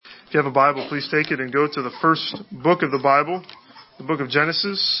If you have a Bible, please take it and go to the first book of the Bible, the book of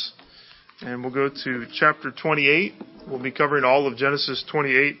Genesis. And we'll go to chapter 28. We'll be covering all of Genesis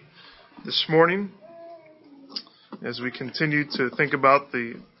 28 this morning as we continue to think about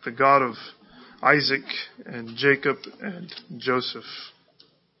the God of Isaac and Jacob and Joseph.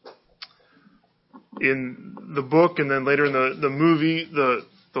 In the book and then later in the movie, the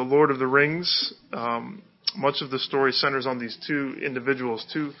Lord of the Rings, much of the story centers on these two individuals,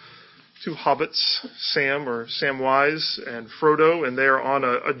 two hobbits, Sam or Samwise and Frodo, and they are on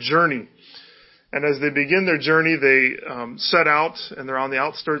a journey. And as they begin their journey, they set out, and they're on the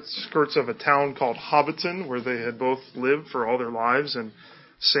outskirts of a town called Hobbiton, where they had both lived for all their lives, and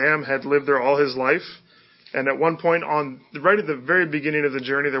Sam had lived there all his life. And at one point, right at the very beginning of the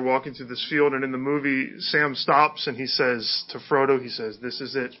journey, they're walking through this field, and in the movie, Sam stops and he says to Frodo, he says, "This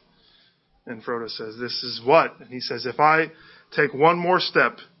is it." And Frodo says, "This is what?" And he says, "If I take one more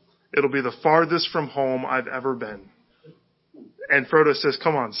step, it'll be the farthest from home I've ever been." And Frodo says,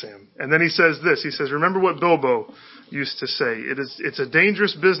 "Come on, Sam." And then he says this. He says, "Remember what Bilbo used to say. It's a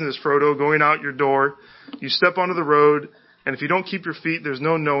dangerous business, Frodo, going out your door. You step onto the road, and if you don't keep your feet, there's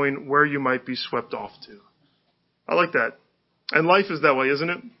no knowing where you might be swept off to." I like that. And life is that way, isn't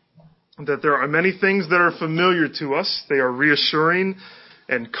it? That there are many things that are familiar to us. They are reassuring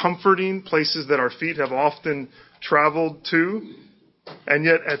and comforting, places that our feet have often traveled to. And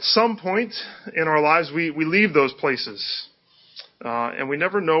yet, at some point in our lives, we leave those places. And we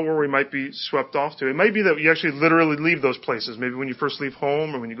never know where we might be swept off to. It may be that you actually literally leave those places. Maybe when you first leave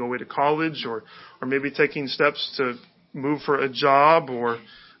home, or when you go away to college, or maybe taking steps to move for a job, or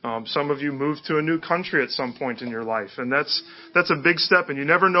some of you move to a new country at some point in your life. And that's a big step, and you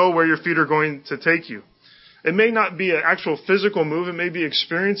never know where your feet are going to take you. It may not be an actual physical move. It may be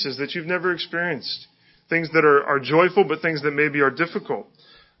experiences that you've never experienced. Things that are joyful, but things that maybe are difficult.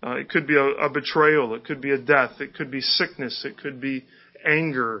 It could be a betrayal. It could be a death. It could be sickness. It could be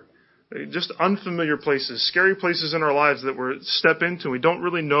anger. Just unfamiliar places, scary places in our lives that we step into. We don't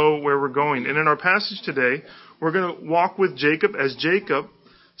really know where we're going. And in our passage today, we're going to walk with Jacob as Jacob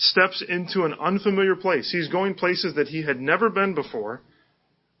steps into an unfamiliar place. He's going places that he had never been before.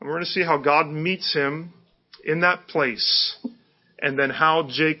 And we're going to see how God meets him in that place, and then how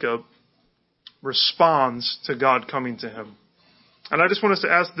Jacob responds to God coming to him. And I just want us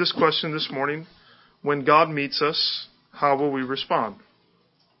to ask this question this morning. When God meets us, how will we respond?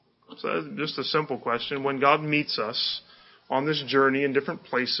 So that's just a simple question. When God meets us on this journey in different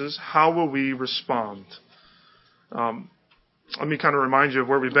places, how will we respond? Let me kind of remind you of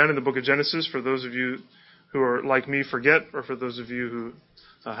where we've been in the book of Genesis, for those of you who are like me, forget, or for those of you who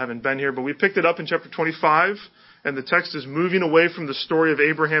haven't been here. But we picked it up in chapter 25, and the text is moving away from the story of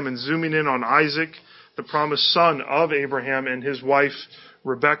Abraham and zooming in on Isaac, the promised son of Abraham, and his wife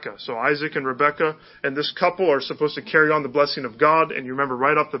Rebekah. So Isaac and Rebekah, and this couple are supposed to carry on the blessing of God. And you remember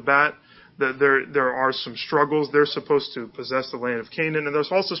right off the bat that there are some struggles. They're supposed to possess the land of Canaan, and they're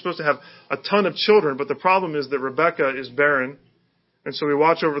also supposed to have a ton of children. But the problem is that Rebekah is barren. And so we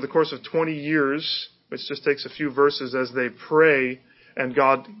watch over the course of 20 years, which just takes a few verses, as they pray, and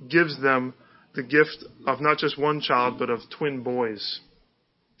God gives them the gift of not just one child, but of twin boys.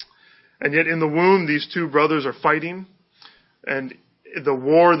 And yet in the womb, these two brothers are fighting, and the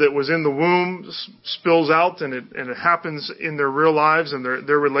war that was in the womb spills out, and it happens in their real lives and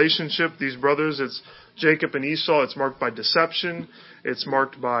their relationship. These brothers, it's Jacob and Esau. It's marked by deception. It's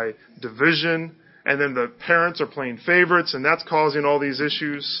marked by division. And then the parents are playing favorites, and that's causing all these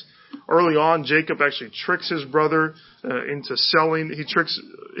issues. Early on, Jacob actually tricks his brother he tricks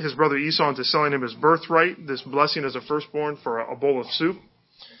his brother Esau into selling him his birthright, this blessing as a firstborn, for a bowl of soup.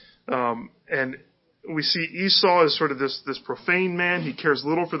 And we see Esau as sort of this profane man. He cares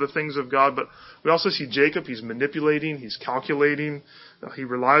little for the things of God, but we also see Jacob. He's manipulating, he's calculating, he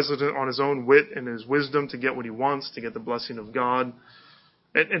relies on his own wit and his wisdom to get what he wants, to get the blessing of God.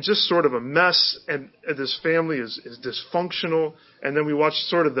 And just sort of a mess, and this family is dysfunctional. And then we watched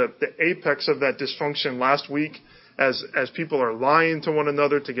sort of the apex of that dysfunction last week as people are lying to one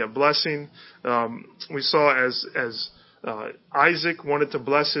another to get blessing. We saw as Isaac wanted to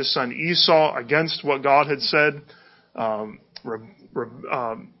bless his son Esau against what God had said.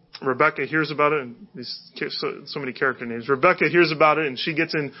 Rebekah hears about it, and so many character names. Rebekah hears about it, and she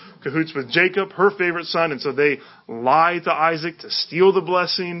gets in cahoots with Jacob, her favorite son, and so they lie to Isaac to steal the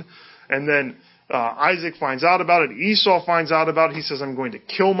blessing. And then Isaac finds out about it. Esau finds out about it. He says, "I'm going to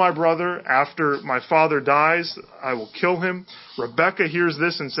kill my brother after my father dies. I will kill him." Rebekah hears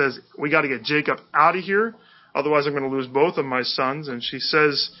this and says, "We got to get Jacob out of here. Otherwise, I'm going to lose both of my sons." And she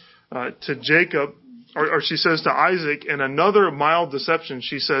says to Jacob, or she says to Isaac, in another mild deception,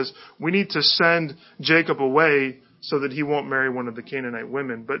 she says, we need to send Jacob away so that he won't marry one of the Canaanite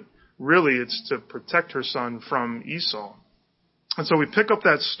women. But really, it's to protect her son from Esau. And so we pick up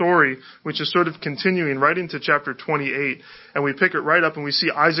that story, which is sort of continuing right into chapter 28, and we pick it right up and we see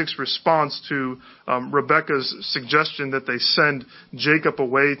Isaac's response to Rebekah's suggestion that they send Jacob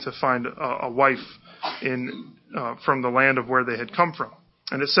away to find a wife from the land of where they had come from.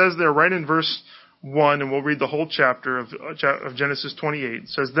 And it says there right in verse 1, and we'll read the whole chapter of Genesis 28. It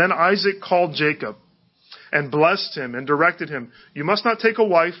says, Then Isaac called Jacob and blessed him and directed him, You must not take a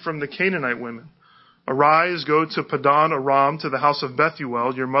wife from the Canaanite women. Arise, go to Padan Aram, to the house of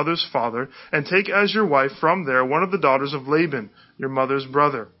Bethuel, your mother's father, and take as your wife from there one of the daughters of Laban, your mother's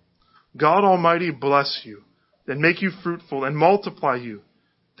brother. God Almighty bless you, and make you fruitful, and multiply you,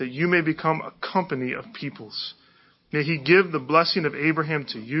 that you may become a company of peoples. May he give the blessing of Abraham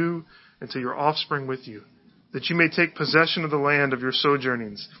to you and to your offspring with you, that you may take possession of the land of your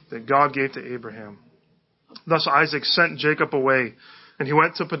sojournings that God gave to Abraham. Thus Isaac sent Jacob away, and he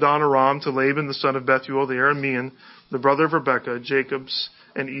went to Padan Aram to Laban the son of Bethuel the Aramean, the brother of Rebekah, Jacob's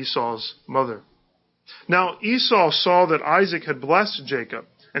and Esau's mother. Now Esau saw that Isaac had blessed Jacob,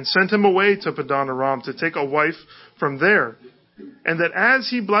 and sent him away to Padan Aram to take a wife from there, and that as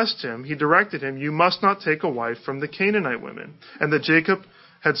he blessed him, he directed him, You must not take a wife from the Canaanite women, and that Jacob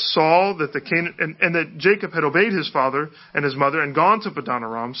had that Jacob had obeyed his father and his mother and gone to Padan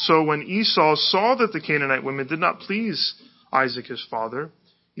Aram. So when Esau saw that the Canaanite women did not please Isaac his father,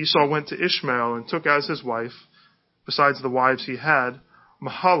 Esau went to Ishmael and took as his wife, besides the wives he had,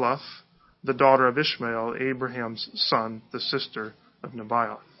 Mahalath, the daughter of Ishmael, Abraham's son, the sister of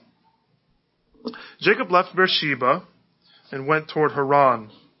Nebaioth. Jacob left Beersheba and went toward Haran,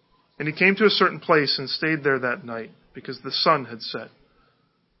 and he came to a certain place and stayed there that night, because the sun had set.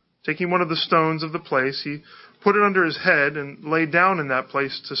 Taking one of the stones of the place, he put it under his head and lay down in that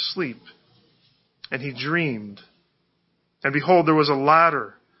place to sleep. And he dreamed. And behold, there was a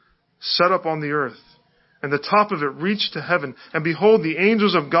ladder set up on the earth, and the top of it reached to heaven. And behold, the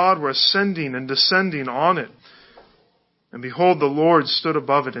angels of God were ascending and descending on it. And behold, the Lord stood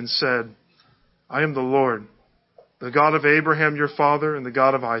above it and said, I am the Lord, the God of Abraham your father, and the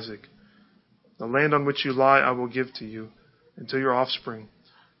God of Isaac. The land on which you lie I will give to you, and to your offspring.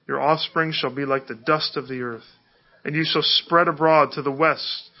 Your offspring shall be like the dust of the earth, and you shall spread abroad to the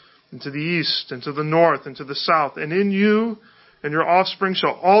west, and to the east, and to the north, and to the south. And in you and your offspring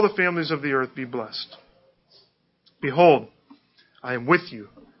shall all the families of the earth be blessed. Behold, I am with you,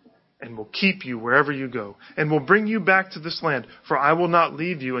 and will keep you wherever you go, and will bring you back to this land, for I will not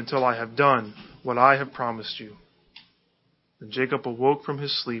leave you until I have done what I have promised you. Then Jacob awoke from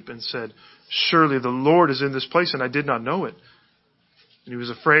his sleep and said, Surely the Lord is in this place, and I did not know it. And he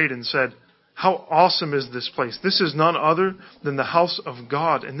was afraid and said, How awesome is this place! This is none other than the house of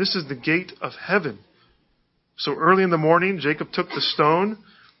God, and this is the gate of heaven. So early in the morning, Jacob took the stone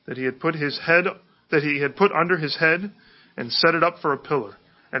that he had put under his head, and set it up for a pillar,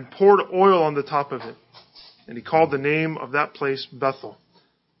 and poured oil on the top of it. And he called the name of that place Bethel.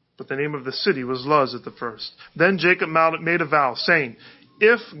 But the name of the city was Luz at the first. Then Jacob made a vow, saying,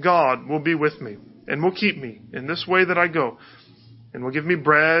 If God will be with me, and will keep me in this way that I go, and will give me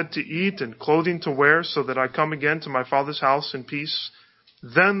bread to eat and clothing to wear, so that I come again to my father's house in peace,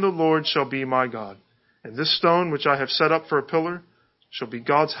 then the Lord shall be my God. And this stone which I have set up for a pillar shall be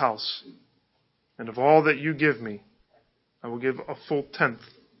God's house. And of all that you give me, I will give a full tenth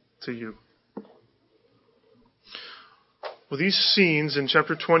to you. Well, these scenes in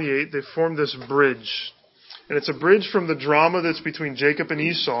chapter 28, they form this bridge. And it's a bridge from the drama that's between Jacob and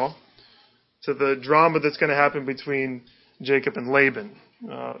Esau to the drama that's going to happen between Jacob and Laban.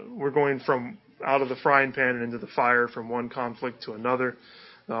 We're going from out of the frying pan and into the fire, from one conflict to another.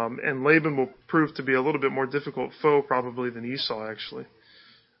 And Laban will prove to be a little bit more difficult foe probably than Esau, actually.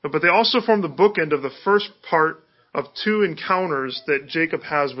 But they also form the bookend of the first part of two encounters that Jacob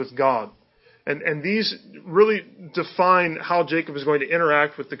has with God. And these really define how Jacob is going to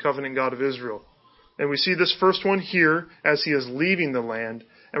interact with the covenant God of Israel. And we see this first one here as he is leaving the land.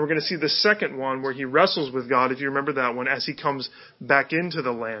 And we're going to see the second one where he wrestles with God, if you remember that one, as he comes back into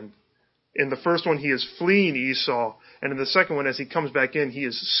the land. In the first one, he is fleeing Esau. And in the second one, as he comes back in, he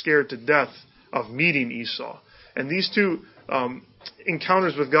is scared to death of meeting Esau. And these two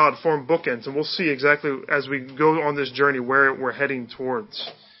encounters with God form bookends. And we'll see exactly as we go on this journey where we're heading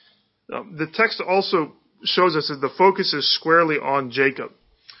towards. The text also shows us that the focus is squarely on Jacob.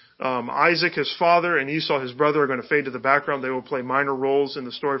 Isaac, his father, and Esau, his brother, are going to fade to the background. They will play minor roles in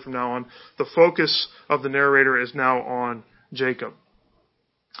the story from now on. The focus of the narrator is now on Jacob.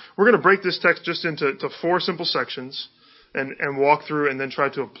 We're going to break this text just into four simple sections and walk through and then try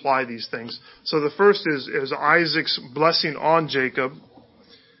to apply these things. So the first is Isaac's blessing on Jacob.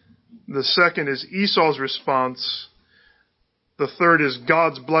 The second is Esau's response. The third is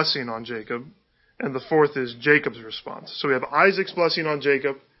God's blessing on Jacob. And the fourth is Jacob's response. So we have Isaac's blessing on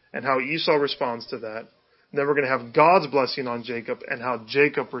Jacob and how Esau responds to that. And then we're going to have God's blessing on Jacob and how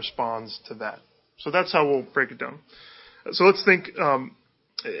Jacob responds to that. So that's how we'll break it down. So let's think,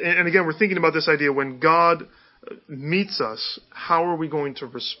 and again, we're thinking about this idea when God meets us, how are we going to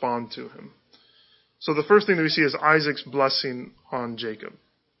respond to him? So the first thing that we see is Isaac's blessing on Jacob.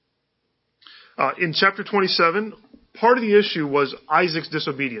 In chapter 27, part of the issue was Isaac's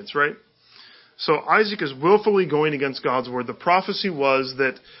disobedience, right? So Isaac is willfully going against God's word. The prophecy was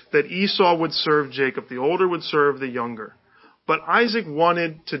that Esau would serve Jacob. The older would serve the younger. But Isaac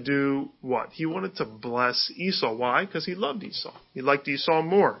wanted to do what? He wanted to bless Esau. Why? Because he loved Esau. He liked Esau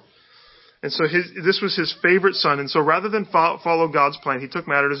more. And so this was his favorite son. And so rather than follow God's plan, he took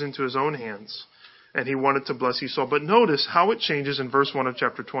matters into his own hands. And he wanted to bless Esau. But notice how it changes in verse 1 of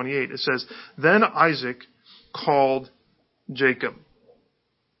chapter 28. It says, "Then Isaac called Jacob."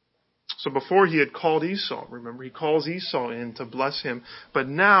 So before he had called Esau, remember, he calls Esau in to bless him. But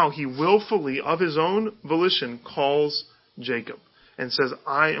now he willfully, of his own volition, calls Jacob and says,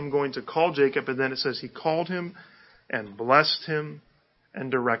 "I am going to call Jacob." And then it says he called him and blessed him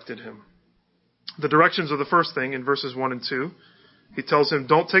and directed him. The directions are the first thing in verses 1 and 2. He tells him,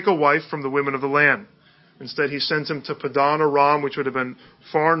 don't take a wife from the women of the land. Instead, he sends him to Padan Aram, which would have been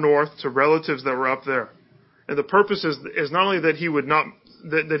far north, to relatives that were up there. And the purpose is not only that he would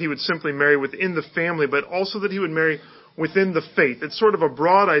that he would simply marry within the family, but also that he would marry within the faith. It's sort of a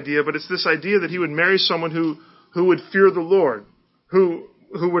broad idea, but it's this idea that he would marry someone who would fear the Lord, who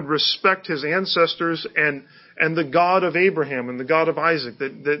would respect his ancestors and the God of Abraham and the God of Isaac,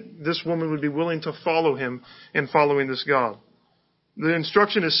 that this woman would be willing to follow him in following this God. The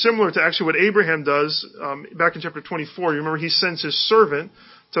instruction is similar to actually what Abraham does back in chapter 24. You remember he sends his servant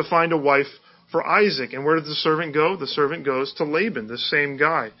to find a wife for Isaac. And where does the servant go? The servant goes to Laban, the same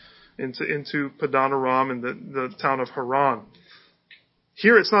guy, into Padan Aram and the town of Haran.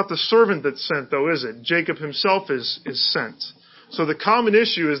 Here it's not the servant that's sent, though, is it? Jacob himself is sent. So the common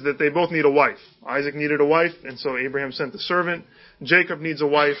issue is that they both need a wife. Isaac needed a wife, and so Abraham sent the servant. Jacob needs a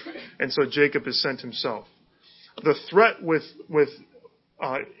wife, and so Jacob is sent himself. The threat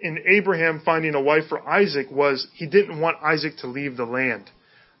in Abraham finding a wife for Isaac was he didn't want Isaac to leave the land.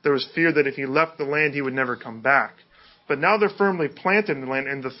 There was fear that if he left the land, he would never come back. But now they're firmly planted in the land,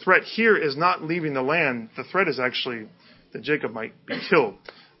 and the threat here is not leaving the land. The threat is actually that Jacob might be killed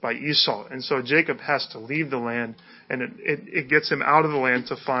by Esau. And so Jacob has to leave the land, and it gets him out of the land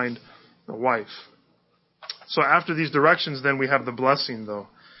to find a wife. So after these directions, then we have the blessing, though.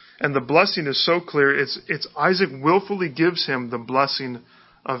 And the blessing is so clear, it's Isaac willfully gives him the blessing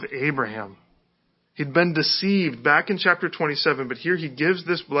of Abraham. He'd been deceived back in chapter 27, but here he gives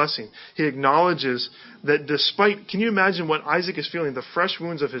this blessing. He acknowledges that can you imagine what Isaac is feeling? The fresh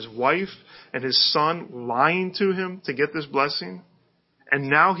wounds of his wife and his son lying to him to get this blessing. And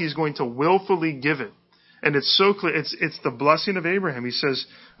now he's going to willfully give it. And it's so clear. It's the blessing of Abraham. He says,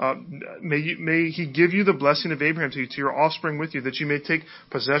 may he give you the blessing of Abraham to your offspring with you, that you may take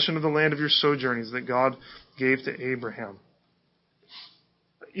possession of the land of your sojournings that God gave to Abraham.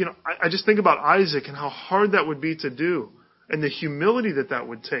 You know, I just think about Isaac and how hard that would be to do, and the humility that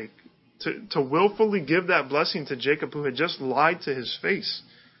would take to willfully give that blessing to Jacob, who had just lied to his face.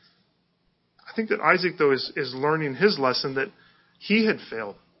 I think that Isaac, though, is learning his lesson that he had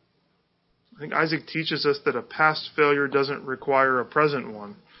failed. I think Isaac teaches us that a past failure doesn't require a present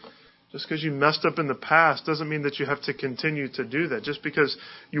one. Just because you messed up in the past doesn't mean that you have to continue to do that. Just because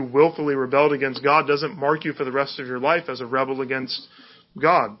you willfully rebelled against God doesn't mark you for the rest of your life as a rebel against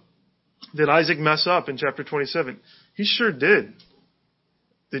God. Did Isaac mess up in chapter 27? He sure did.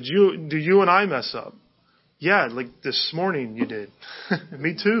 Do you and I mess up? Yeah, like this morning you did.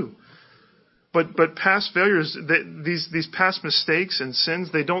 Me too. But past failures, these past mistakes and sins,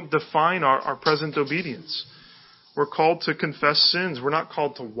 they don't define our present obedience. We're called to confess sins. We're not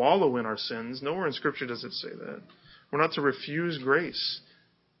called to wallow in our sins. Nowhere in Scripture does it say that. We're not to refuse grace.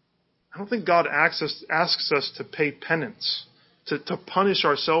 I don't think God asks us to pay penance, to punish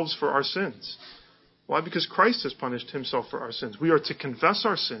ourselves for our sins. Why? Because Christ has punished himself for our sins. We are to confess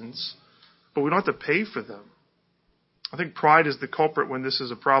our sins, but we don't have to pay for them. I think pride is the culprit when this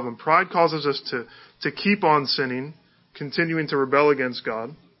is a problem. Pride causes us to keep on sinning, continuing to rebel against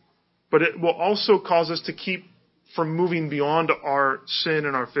God, but it will also cause us to keep from moving beyond our sin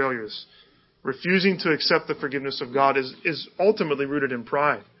and our failures. Refusing to accept the forgiveness of God is ultimately rooted in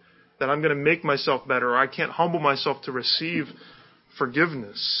pride. That I'm going to make myself better, or I can't humble myself to receive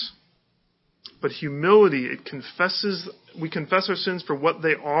forgiveness. But humility, we confess our sins for what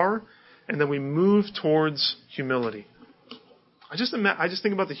they are, and then we move towards humility. I just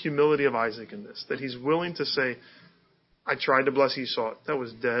think about the humility of Isaac in this, that he's willing to say, I tried to bless Esau. That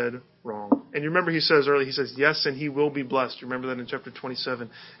was dead wrong. And you remember he says earlier, he says, yes, and he will be blessed. You remember that in chapter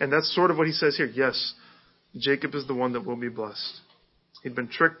 27. And that's sort of what he says here. Yes, Jacob is the one that will be blessed. He'd been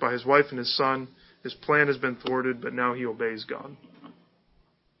tricked by his wife and his son. His plan has been thwarted, but now he obeys God.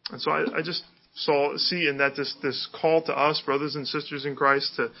 And so I just see in that this call to us, brothers and sisters in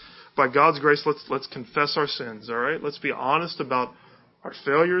Christ, to, by God's grace, let's confess our sins, all right? Let's be honest about our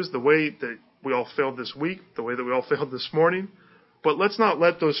failures, the way that we all failed this week, the way that we all failed this morning. But let's not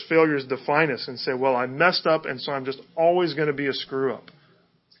let those failures define us and say, well, I messed up, and so I'm just always going to be a screw-up.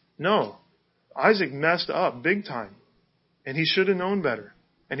 No. Isaac messed up big time. And he should have known better.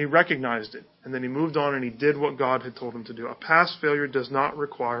 And he recognized it. And then he moved on and he did what God had told him to do. A past failure does not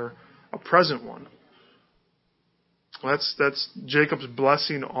require a present one. Well, that's Jacob's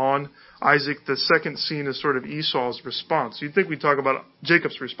blessing on Isaac. The second scene is sort of Esau's response. You'd think we'd talk about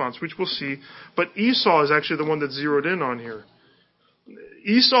Jacob's response, which we'll see. But Esau is actually the one that's zeroed in on here.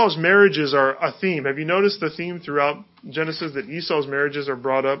 Esau's marriages are a theme. Have you noticed the theme throughout Genesis that Esau's marriages are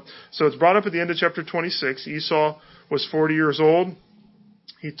brought up? So it's brought up at the end of chapter 26. Esau was 40 years old.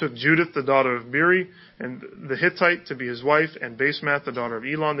 He took Judith, the daughter of Beeri, and the Hittite to be his wife, and Basemath, the daughter of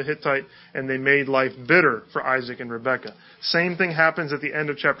Elon, the Hittite, and they made life bitter for Isaac and Rebekah. Same thing happens at the end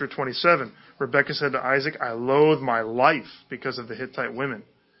of chapter 27. Rebekah said to Isaac, I loathe my life because of the Hittite women.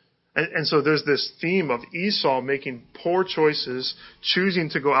 And so there's this theme of Esau making poor choices, choosing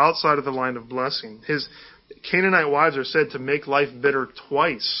to go outside of the line of blessing. His Canaanite wives are said to make life bitter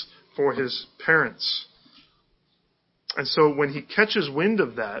twice for his parents. And so when he catches wind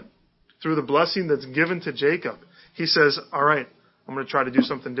of that, through the blessing that's given to Jacob, he says, all right, I'm going to try to do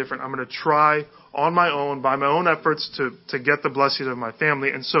something different. I'm going to try on my own, by my own efforts, to get the blessing of my family.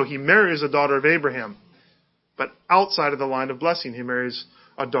 And so he marries a daughter of Abraham. But outside of the line of blessing, he marries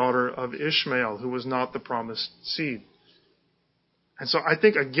a daughter of Ishmael, who was not the promised seed. And so I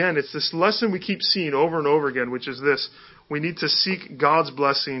think, again, it's this lesson we keep seeing over and over again, which is this. We need to seek God's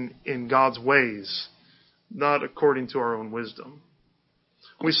blessing in God's ways, not according to our own wisdom.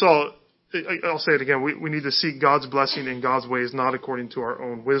 I'll say it again, we need to seek God's blessing in God's ways, not according to our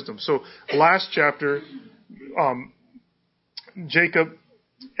own wisdom. So last chapter, Jacob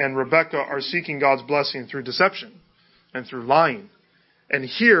and Rebekah are seeking God's blessing through deception and through lying. And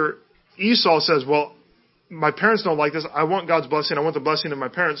here, Esau says, well, my parents don't like this. I want God's blessing. I want the blessing of my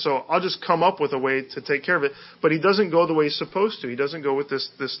parents. So I'll just come up with a way to take care of it. But he doesn't go the way he's supposed to. He doesn't go with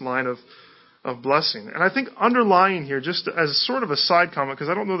this line of blessing. And I think underlying here, just as sort of a side comment, because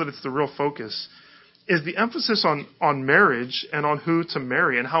I don't know that it's the real focus, is the emphasis on marriage and on who to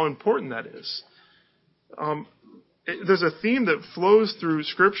marry and how important that is. There's a theme that flows through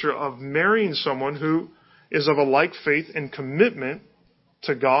Scripture of marrying someone who is of a like faith and commitment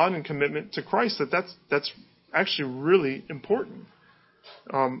to God and commitment to Christ. That's actually really important.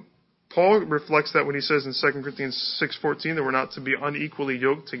 Paul reflects that when he says in 2 Corinthians 6:14 that we're not to be unequally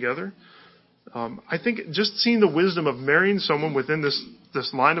yoked together. I think just seeing the wisdom of marrying someone within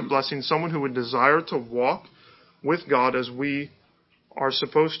this line of blessing, someone who would desire to walk with God as we are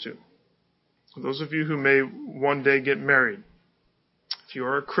supposed to. Those of you who may one day get married, if you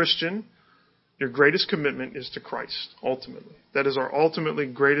are a Christian, your greatest commitment is to Christ, ultimately. That is our ultimately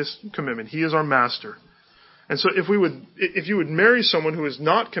greatest commitment. He is our master. And so if you would marry someone who is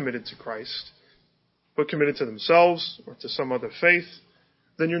not committed to Christ, but committed to themselves or to some other faith,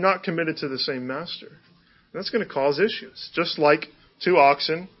 then you're not committed to the same master. And that's going to cause issues. Just like two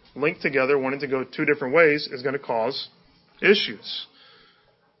oxen linked together wanting to go two different ways is going to cause issues.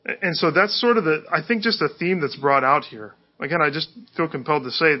 And so that's sort of I think just a theme that's brought out here. Again, I just feel compelled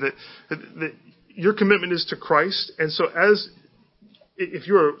to say that your commitment is to Christ. And so if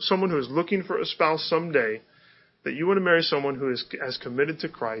you're someone who is looking for a spouse someday, that you want to marry someone who is as committed to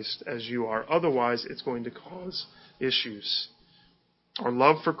Christ as you are. Otherwise, it's going to cause issues. Our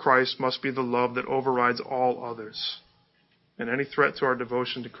love for Christ must be the love that overrides all others. And any threat to our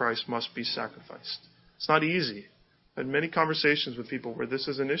devotion to Christ must be sacrificed. It's not easy. I've had many conversations with people where this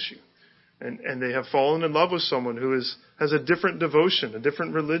is an issue. And they have fallen in love with someone who has a different devotion, a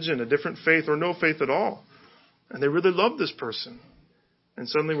different religion, a different faith, or no faith at all. And they really love this person. And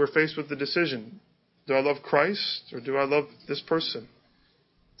suddenly we're faced with the decision, do I love Christ or do I love this person?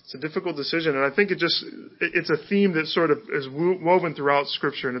 It's a difficult decision, and I think it's a theme that sort of is woven throughout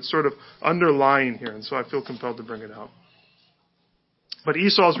Scripture, and it's sort of underlying here, and so I feel compelled to bring it out. But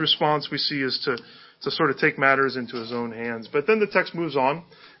Esau's response, we see, is to sort of take matters into his own hands. But then the text moves on,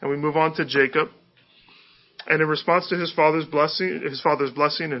 and we move on to Jacob. And in response to his father's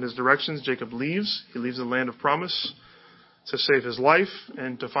blessing and his directions, Jacob leaves. He leaves the land of promise to save his life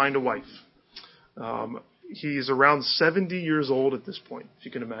and to find a wife. He's around 70 years old at this point, if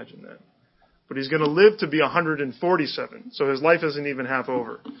you can imagine that. But he's going to live to be 147, so his life isn't even half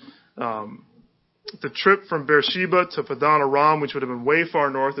over. The trip from Beersheba to Padan Aram, which would have been way far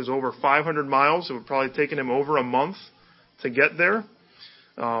north, is over 500 miles. It would probably have taken him over a month to get there.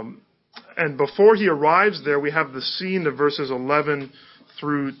 And before he arrives there, we have the scene of verses 11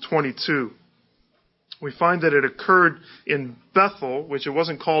 through 22. We find that it occurred in Bethel, which it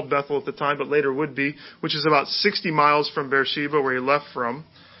wasn't called Bethel at the time, but later would be, which is about 60 miles from Beersheba, where he left from.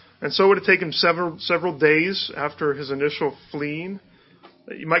 And so it would have taken several days after his initial fleeing.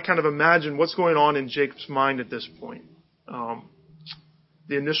 You might kind of imagine what's going on in Jacob's mind at this point.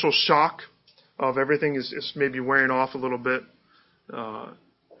 The initial shock of everything is maybe wearing off a little bit.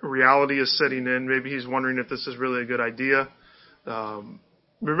 Reality is setting in. Maybe he's wondering if this is really a good idea.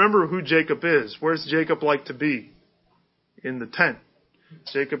 Remember who Jacob is. Where's Jacob like to be? In the tent.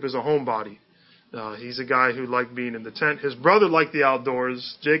 Jacob is a homebody. He's a guy who liked being in the tent. His brother liked the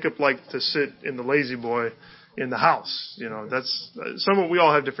outdoors. Jacob liked to sit in the lazy boy in the house. You know, we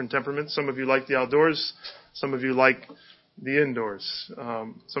all have different temperaments. Some of you like the outdoors. Some of you like the indoors.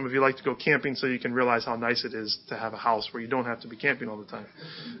 Some of you like to go camping so you can realize how nice it is to have a house where you don't have to be camping all the time.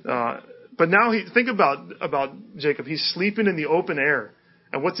 But now think about Jacob. He's sleeping in the open air.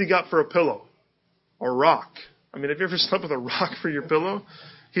 And what's he got for a pillow? A rock. I mean, have you ever slept with a rock for your pillow?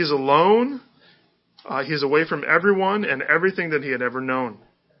 He's alone. He's away from everyone and everything that he had ever known.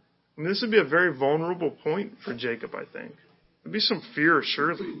 I mean, this would be a very vulnerable point for Jacob, I think. There'd be some fear,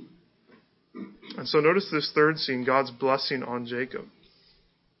 surely. And so notice this third scene, God's blessing on Jacob.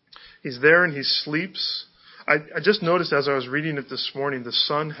 He's there and he sleeps. I just noticed as I was reading it this morning, the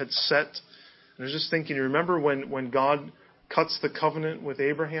sun had set. And I was just thinking, you remember when God cuts the covenant with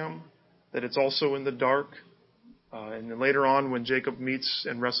Abraham, that it's also in the dark? And then later on, when Jacob meets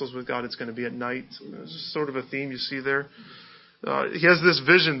and wrestles with God, it's going to be at night. It's just sort of a theme you see there. He has this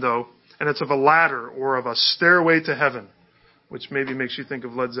vision, though, and it's of a ladder or of a stairway to heaven, which maybe makes you think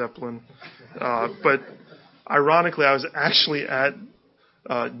of Led Zeppelin. But ironically, I was actually at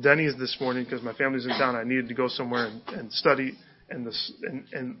Denny's this morning because my family's in town. I needed to go somewhere and study, and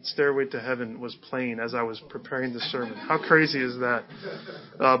Stairway to Heaven was playing as I was preparing the sermon. How crazy is that?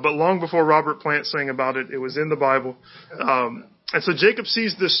 But long before Robert Plant sang about it, it was in the Bible. And so Jacob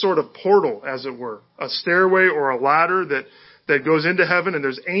sees this sort of portal, as it were, a stairway or a ladder that goes into heaven, and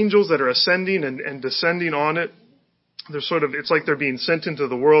there's angels that are ascending and descending on it. It's like they're being sent into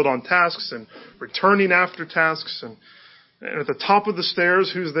the world on tasks and returning after tasks. And at the top of the stairs,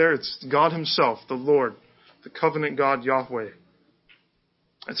 who's there? It's God himself, the Lord, the covenant God, Yahweh.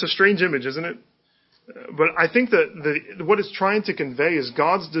 It's a strange image, isn't it? But I think that what it's trying to convey is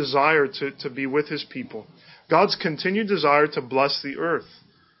God's desire to be with his people. God's continued desire to bless the earth.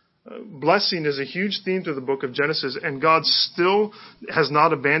 Blessing is a huge theme to the book of Genesis, and God still has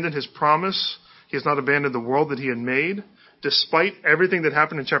not abandoned his promise. He has not abandoned the world that he had made. Despite everything that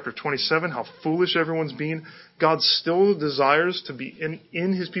happened in chapter 27, how foolish everyone's being, God still desires to be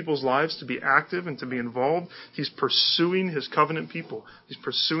in his people's lives, to be active and to be involved. He's pursuing his covenant people. He's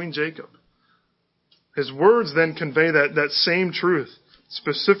pursuing Jacob. His words then convey that same truth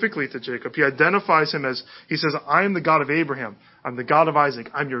specifically to Jacob. He identifies him as, he says, I am the God of Abraham. I'm the God of Isaac.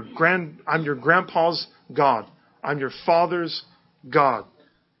 I'm your grandpa's God. I'm your father's God.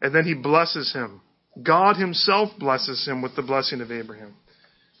 And then he blesses him. God himself blesses him with the blessing of Abraham.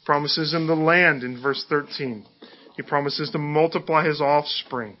 Promises him the land in verse 13. He promises to multiply his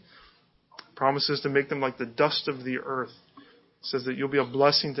offspring. Promises to make them like the dust of the earth. Says that you'll be a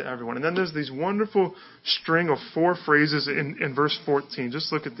blessing to everyone. And then there's these wonderful string of 4 phrases in verse 14.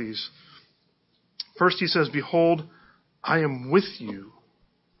 Just look at these. First he says, behold, I am with you.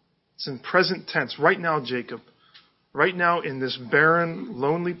 It's in present tense. Right now, Jacob. Right now in this barren,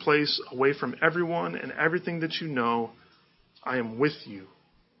 lonely place, away from everyone and everything that you know, I am with you.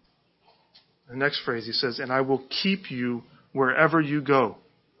 The next phrase he says, and I will keep you wherever you go.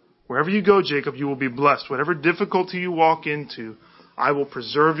 Wherever you go, Jacob, you will be blessed. Whatever difficulty you walk into, I will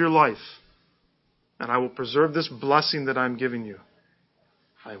preserve your life. And I will preserve this blessing that I'm giving you.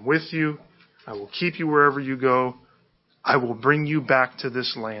 I am with you. I will keep you wherever you go. I will bring you back to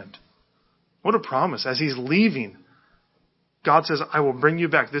this land. What a promise. As he's leaving, God says, I will bring you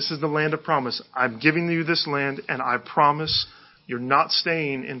back. This is the land of promise. I'm giving you this land, and I promise you're not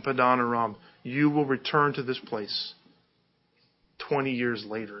staying in Padan Aram. You will return to this place 20 years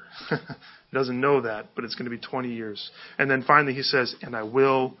later. He doesn't know that, but it's going to be 20 years. And then finally he says, and I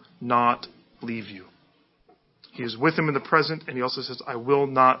will not leave you. He is with him in the present, and he also says, I will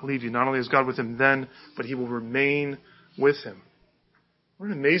not leave you. Not only is God with him then, but he will remain with him. What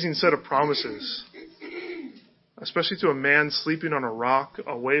an amazing set of promises. Especially to a man sleeping on a rock,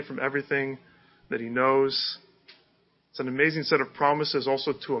 away from everything that he knows. It's an amazing set of promises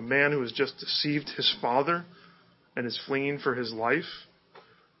also to a man who has just deceived his father and is fleeing for his life.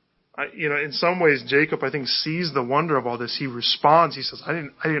 In some ways, Jacob, I think, sees the wonder of all this. He responds. He says, I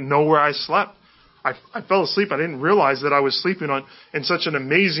didn't know where I slept. I fell asleep. I didn't realize that I was sleeping in such an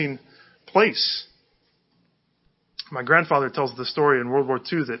amazing place. My grandfather tells the story in World War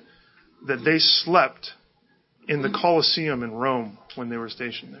II that they slept in the Colosseum in Rome when they were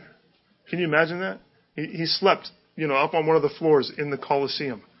stationed there. Can you imagine that? He slept, up on one of the floors in the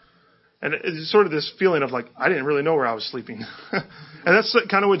Colosseum. And it's sort of this feeling of like, I didn't really know where I was sleeping. And that's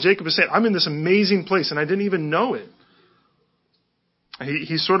kind of what Jacob is saying. I'm in this amazing place and I didn't even know it.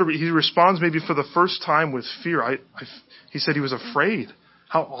 He responds maybe for the first time with fear. He said he was afraid.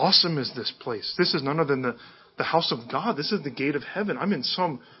 How awesome is this place? This is none other than the house of God. This is the gate of heaven. I'm in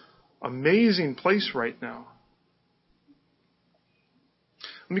some amazing place right now.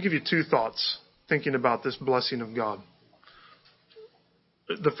 Let me give you two thoughts thinking about this blessing of God.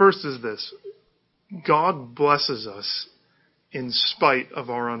 The first is this. God blesses us in spite of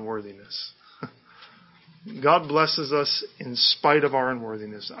our unworthiness. God blesses us in spite of our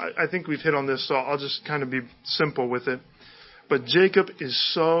unworthiness. I think we've hit on this, so I'll just kind of be simple with it. But Jacob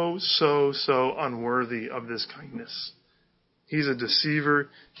is so unworthy of this kindness. He's a deceiver.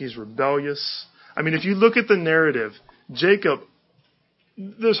 He's rebellious. I mean, if you look at the narrative, Jacob,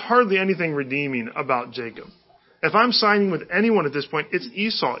 there's hardly anything redeeming about Jacob. If I'm signing with anyone at this point, it's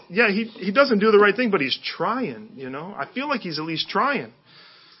Esau. Yeah, he doesn't do the right thing, but he's trying, I feel like he's at least trying.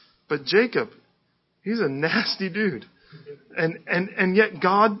 But Jacob, he's a nasty dude. And yet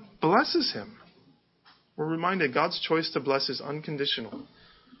God blesses him. We're reminded God's choice to bless is unconditional.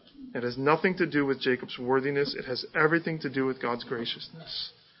 It has nothing to do with Jacob's worthiness. It has everything to do with God's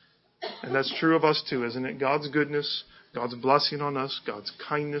graciousness. And that's true of us too, isn't it? God's goodness, God's blessing on us, God's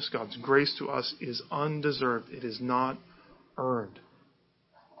kindness, God's grace to us is undeserved. It is not earned.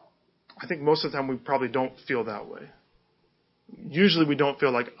 I think most of the time we probably don't feel that way. Usually we don't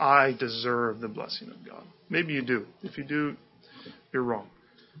feel like I deserve the blessing of God. Maybe you do. If you do, you're wrong.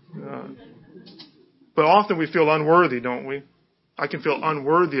 But often we feel unworthy, don't we? I can feel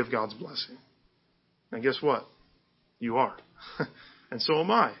unworthy of God's blessing. And guess what? You are. And so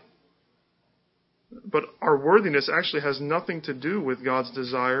am I. But our worthiness actually has nothing to do with God's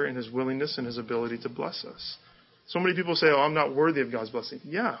desire and His willingness and His ability to bless us. So many people say, I'm not worthy of God's blessing.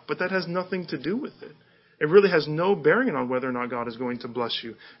 Yeah, but that has nothing to do with it. It really has no bearing on whether or not God is going to bless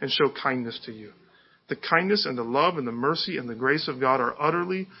you and show kindness to you. The kindness and the love and the mercy and the grace of God are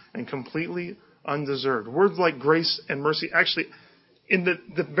utterly and completely undeserved. Words like grace and mercy actually, in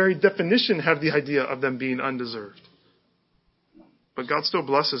the very definition, have the idea of them being undeserved. But God still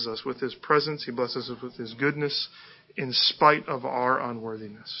blesses us with His presence. He blesses us with His goodness in spite of our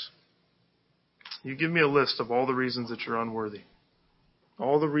unworthiness. You give me a list of all the reasons that you're unworthy.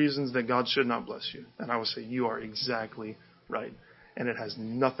 All the reasons that God should not bless you. And I will say, you are exactly right. And it has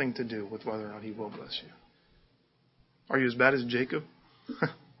nothing to do with whether or not He will bless you. Are you as bad as Jacob?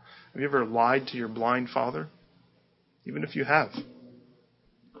 Have you ever lied to your blind father? Even if you have,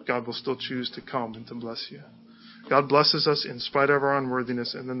 God will still choose to come and to bless you. God blesses us in spite of our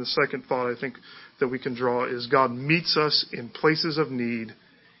unworthiness. And then the second thought I think that we can draw is God meets us in places of need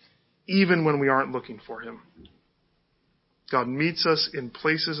even when we aren't looking for Him. God meets us in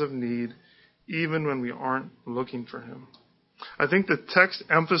places of need even when we aren't looking for Him. I think the text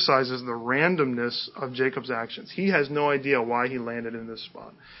emphasizes the randomness of Jacob's actions. He has no idea why he landed in this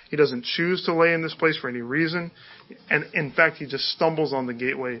spot. He doesn't choose to lay in this place for any reason. And in fact, he just stumbles on the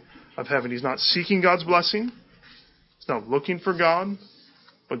gateway of heaven. He's not seeking God's blessing. He's not looking for God,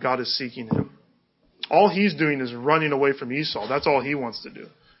 but God is seeking him. All he's doing is running away from Esau. That's all he wants to do.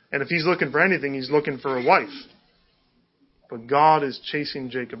 And if he's looking for anything, he's looking for a wife. But God is chasing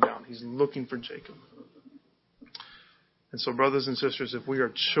Jacob down. He's looking for Jacob. And so, brothers and sisters, if we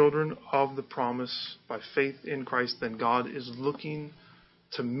are children of the promise by faith in Christ, then God is looking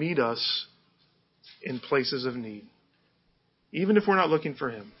to meet us in places of need. Even if we're not looking for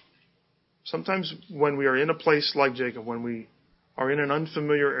Him. Sometimes when we are in a place like Jacob, when we are in an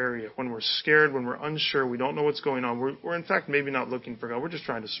unfamiliar area, when we're scared, when we're unsure, we don't know what's going on, we're in fact maybe not looking for God. We're just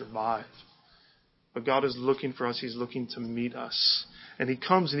trying to survive. But God is looking for us. He's looking to meet us. And He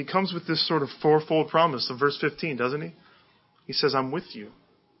comes with this sort of fourfold promise of verse 15, doesn't He? He says, I'm with you.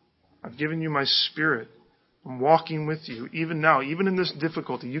 I've given you my Spirit. I'm walking with you. Even now, even in this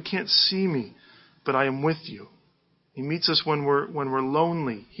difficulty, you can't see me, but I am with you. He meets us when we're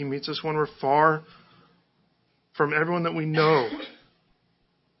lonely. He meets us when we're far from everyone that we know.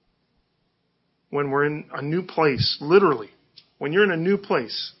 When we're in a new place, literally. When you're in a new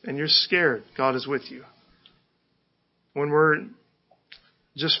place and you're scared, God is with you. When we're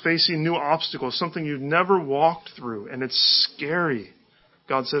just facing new obstacles, something you've never walked through, and it's scary,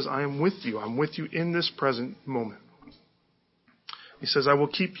 God says, I am with you. I'm with you in this present moment. He says, I will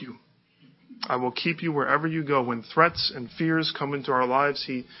keep you. I will keep you wherever you go. When threats and fears come into our lives,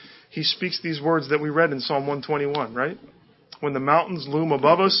 He speaks these words that we read in Psalm 121, right? When the mountains loom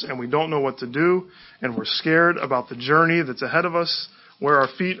above us and we don't know what to do, and we're scared about the journey that's ahead of us, where our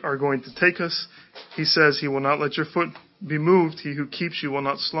feet are going to take us, He says, He will not let your foot be moved. He who keeps you will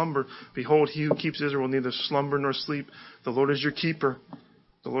not slumber. Behold, He who keeps Israel will neither slumber nor sleep. The Lord is your keeper.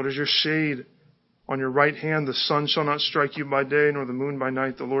 The Lord is your shade on your right hand. The sun shall not strike you by day, nor the moon by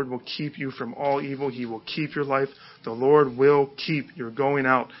night. The Lord will keep you from all evil. He will keep your life. The Lord will keep your going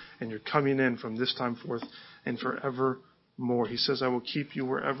out and your coming in from this time forth and forevermore. He says, I will keep you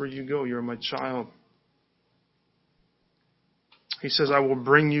wherever you go. You're my child. He says, I will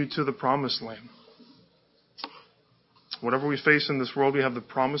bring you to the promised land. Whatever we face in this world, we have the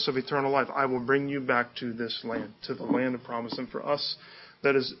promise of eternal life. I will bring you back to this land, to the land of promise. And for us,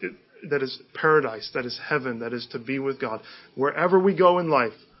 that is paradise, that is heaven, that is to be with God. Wherever we go in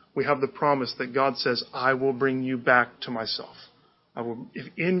life, we have the promise that God says, I will bring you back to myself.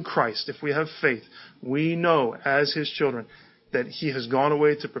 If in Christ, if we have faith, we know as His children that He has gone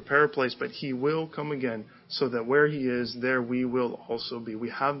away to prepare a place, but He will come again so that where He is, there we will also be. We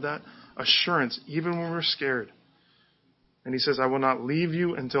have that assurance even when we're scared. And He says, I will not leave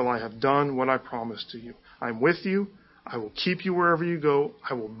you until I have done what I promised to you. I'm with you. I will keep you wherever you go.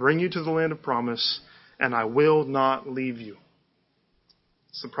 I will bring you to the land of promise, and I will not leave you.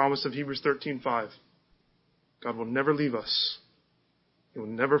 It's the promise of Hebrews 13:5. God will never leave us. He will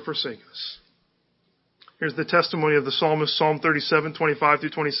never forsake us. Here's the testimony of the psalmist, Psalm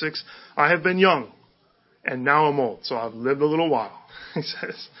 37:25-26. I have been young, and now I'm old, so I've lived a little while. He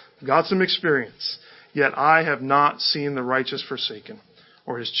says, got some experience. Yet I have not seen the righteous forsaken,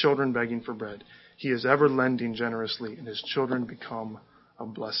 or his children begging for bread. He is ever lending generously, and his children become a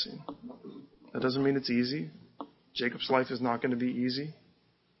blessing. That doesn't mean it's easy. Jacob's life is not going to be easy.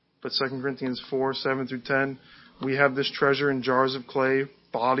 But 2 Corinthians 4:7-10, we have this treasure in jars of clay,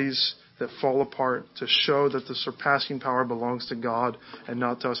 bodies that fall apart, to show that the surpassing power belongs to God and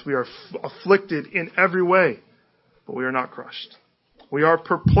not to us. We are afflicted in every way, but we are not crushed. We are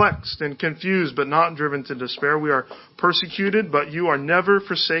perplexed and confused, but not driven to despair. We are persecuted, but you are never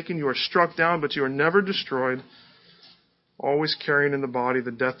forsaken. You are struck down, but you are never destroyed. Always carrying in the body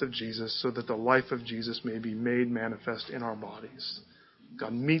the death of Jesus, so that the life of Jesus may be made manifest in our bodies.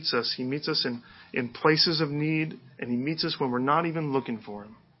 God meets us. He meets us in places of need, and He meets us when we're not even looking for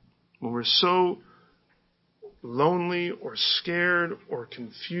Him. When we're so lonely or scared or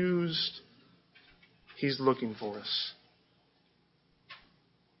confused, He's looking for us.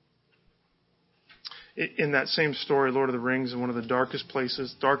 In that same story, Lord of the Rings, in one of the darkest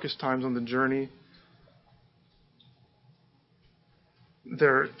places, darkest times on the journey,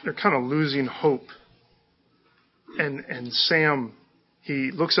 they're kind of losing hope. And Sam,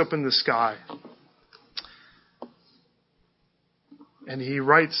 he looks up in the sky. And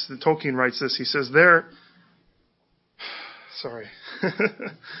Tolkien writes this, he says, I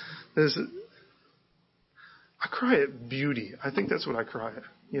cry at beauty. I think that's what I cry at.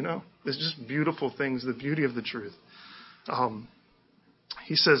 There's just beautiful things, the beauty of the truth.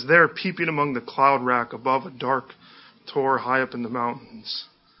 He says, there, peeping among the cloud rack above a dark tor high up in the mountains,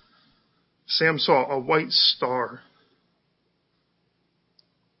 Sam saw a white star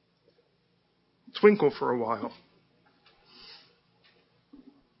twinkle for a while.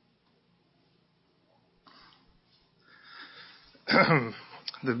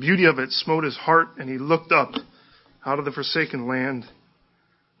 The beauty of it smote his heart, and he looked up out of the forsaken land,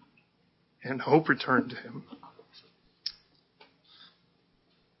 and hope returned to him.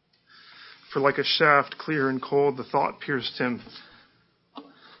 For like a shaft, clear and cold, the thought pierced him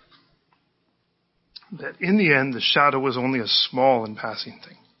that in the end the shadow was only a small and passing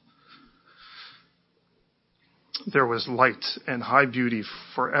thing. There was light and high beauty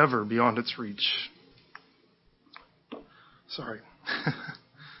forever beyond its reach. Sorry.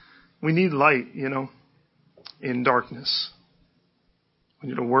 We need light, in darkness. We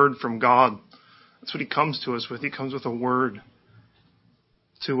need a word from God. That's what he comes to us with. He comes with a word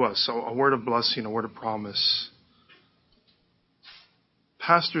to us. So a word of blessing, a word of promise.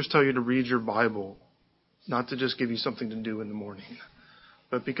 Pastors tell you to read your Bible, not to just give you something to do in the morning,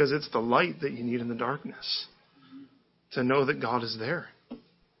 but because it's the light that you need in the darkness, to know that God is there.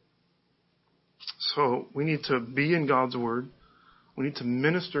 So we need to be in God's word. We need to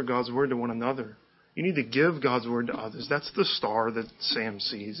minister God's word to one another. You need to give God's word to others. That's the star that Sam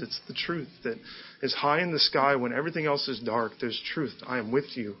sees. It's the truth that is high in the sky when everything else is dark. There's truth. I am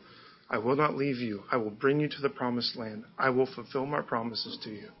with you. I will not leave you. I will bring you to the promised land. I will fulfill my promises to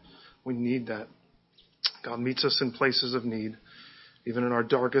you. We need that. God meets us in places of need. Even in our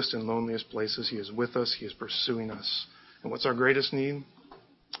darkest and loneliest places, he is with us. He is pursuing us. And what's our greatest need?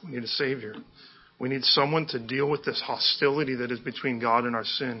 We need a Savior. We need someone to deal with this hostility that is between God and our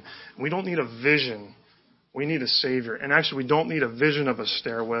sin. We don't need a vision. We need a Savior. And actually, we don't need a vision of a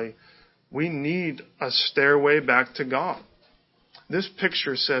stairway. We need a stairway back to God. This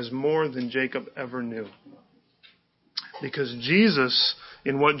picture says more than Jacob ever knew. Because Jesus,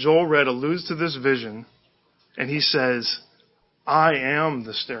 in what Joel read, alludes to this vision, and he says, I am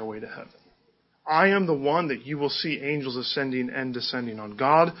the stairway to heaven. I am the one that you will see angels ascending and descending on.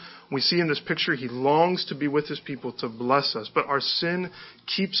 God, we see in this picture, he longs to be with his people to bless us, but our sin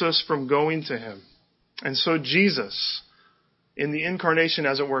keeps us from going to him. And so Jesus, in the incarnation,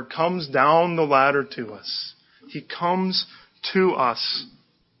 as it were, comes down the ladder to us. He comes to us.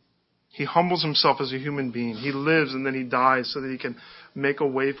 He humbles himself as a human being. He lives and then he dies so that he can make a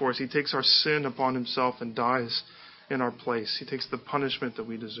way for us. He takes our sin upon himself and dies in our place. He takes the punishment that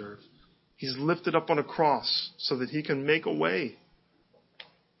we deserve. He's lifted up on a cross so that he can make a way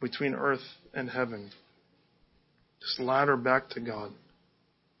between earth and heaven. This ladder back to God.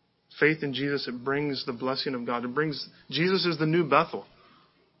 Faith in Jesus, it brings the blessing of God. Jesus is the new Bethel.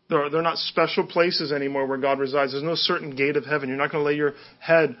 They're not special places anymore where God resides. There's no certain gate of heaven. You're not going to lay your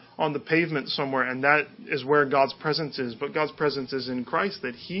head on the pavement somewhere and that is where God's presence is. But God's presence is in Christ,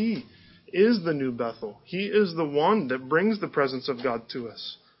 that he is the new Bethel. He is the one that brings the presence of God to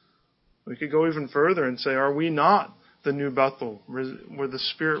us. We could go even further and say, are we not the new Bethel where the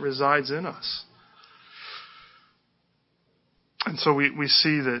Spirit resides in us? And so we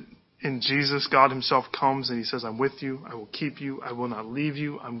see that in Jesus, God himself comes and he says, I'm with you. I will keep you. I will not leave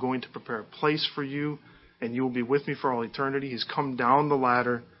you. I'm going to prepare a place for you and you will be with me for all eternity. He's come down the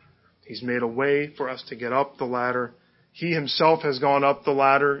ladder. He's made a way for us to get up the ladder. He himself has gone up the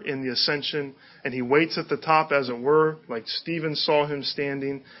ladder in the ascension, and he waits at the top, as it were, like Stephen saw him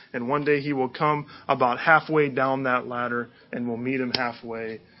standing, and one day he will come about halfway down that ladder, and we'll meet him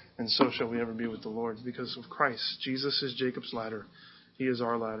halfway, and so shall we ever be with the Lord, because of Christ. Jesus is Jacob's ladder. He is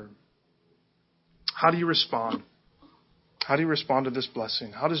our ladder. How do you respond? How do you respond to this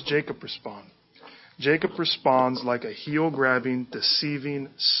blessing? How does Jacob respond? Jacob responds like a heel-grabbing, deceiving,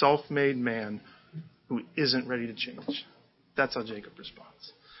 self-made man who isn't ready to change. That's how Jacob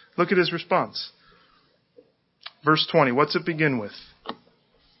responds. Look at his response. Verse 20, what's it begin with?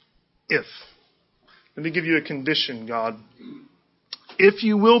 If. Let me give you a condition, God. If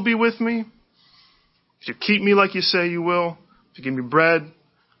you will be with me, if you keep me like you say you will, if you give me bread,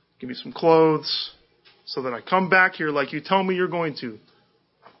 give me some clothes, so that I come back here like you tell me you're going to,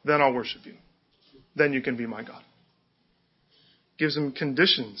 then I'll worship you. Then you can be my God. Gives him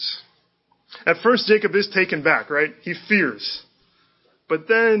conditions. At first, Jacob is taken back, right? He fears. But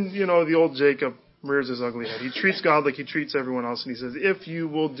then, the old Jacob rears his ugly head. He treats God like he treats everyone else, and he says, if you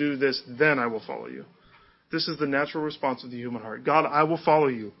will do this, then I will follow you. This is the natural response of the human heart. God, I will follow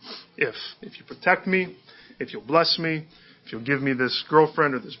you. If you protect me, if you'll bless me, if you'll give me this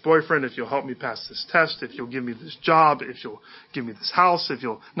girlfriend or this boyfriend, if you'll help me pass this test, if you'll give me this job, if you'll give me this house, if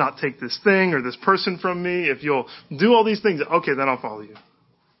you'll not take this thing or this person from me, if you'll do all these things, okay, then I'll follow you.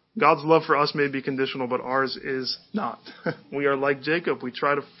 God's love for us may be conditional, but ours is not. We are like Jacob. We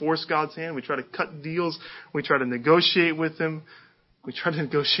try to force God's hand. We try to cut deals. We try to negotiate with him. We try to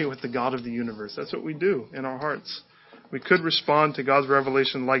negotiate with the God of the universe. That's what we do in our hearts. We could respond to God's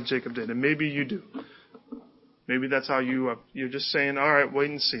revelation like Jacob did, and maybe you do. Maybe that's how you're just saying, all right, wait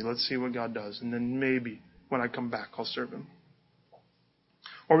and see. Let's see what God does. And then maybe when I come back, I'll serve him.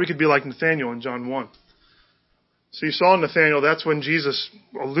 Or we could be like Nathanael in John 1. So you saw Nathanael, that's when Jesus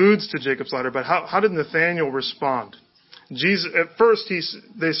alludes to Jacob's ladder. But how did Nathanael respond? At first,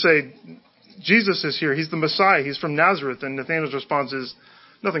 they say, Jesus is here. He's the Messiah. He's from Nazareth. And Nathanael's response is,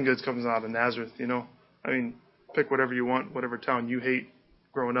 nothing good comes out of Nazareth, I mean, pick whatever you want, whatever town you hate.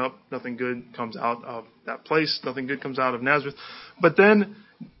 Growing up, nothing good comes out of that place. Nothing good comes out of Nazareth. But then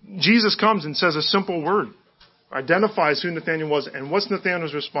Jesus comes and says a simple word, identifies who Nathanael was. And what's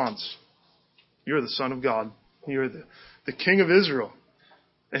Nathanael's response? You're the Son of God. You're the King of Israel.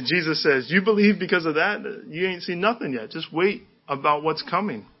 And Jesus says, you believe because of that? You ain't seen nothing yet. Just wait about what's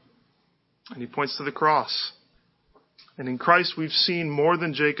coming. And he points to the cross. And in Christ, we've seen more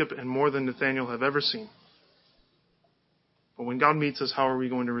than Jacob and more than Nathanael have ever seen. But when God meets us, how are we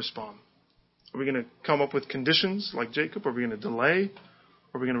going to respond? Are we going to come up with conditions like Jacob? Are we going to delay?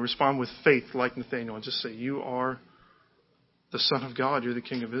 Or are we going to respond with faith like Nathanael and just say, you are the Son of God. You're the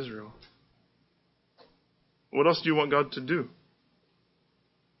King of Israel. What else do you want God to do?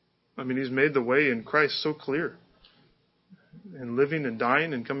 I mean, He's made the way in Christ so clear. And living and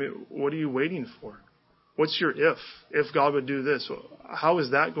dying and coming, what are you waiting for? What's your if? If God would do this, how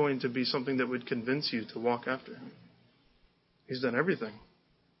is that going to be something that would convince you to walk after Him? He's done everything.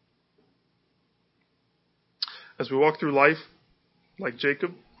 As we walk through life, like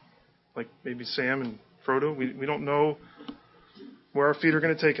Jacob, like maybe Sam and Frodo, we don't know where our feet are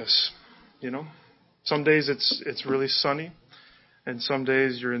going to take us. You know, some days it's really sunny, and some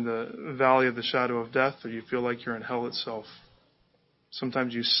days you're in the valley of the shadow of death, or you feel like you're in hell itself.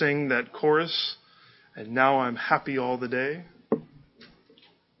 Sometimes you sing that chorus, and now I'm happy all the day.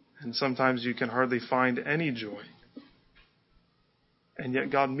 And sometimes you can hardly find any joy. And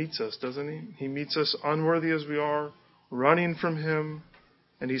yet God meets us, doesn't He? He meets us unworthy as we are, running from Him.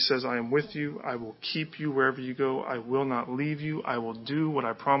 And He says, I am with you. I will keep you wherever you go. I will not leave you. I will do what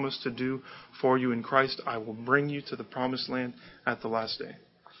I promised to do for you in Christ. I will bring you to the promised land at the last day.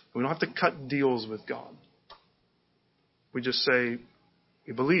 We don't have to cut deals with God. We just say,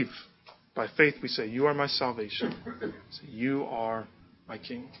 we believe. By faith we say, you are my salvation. So you are my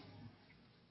King.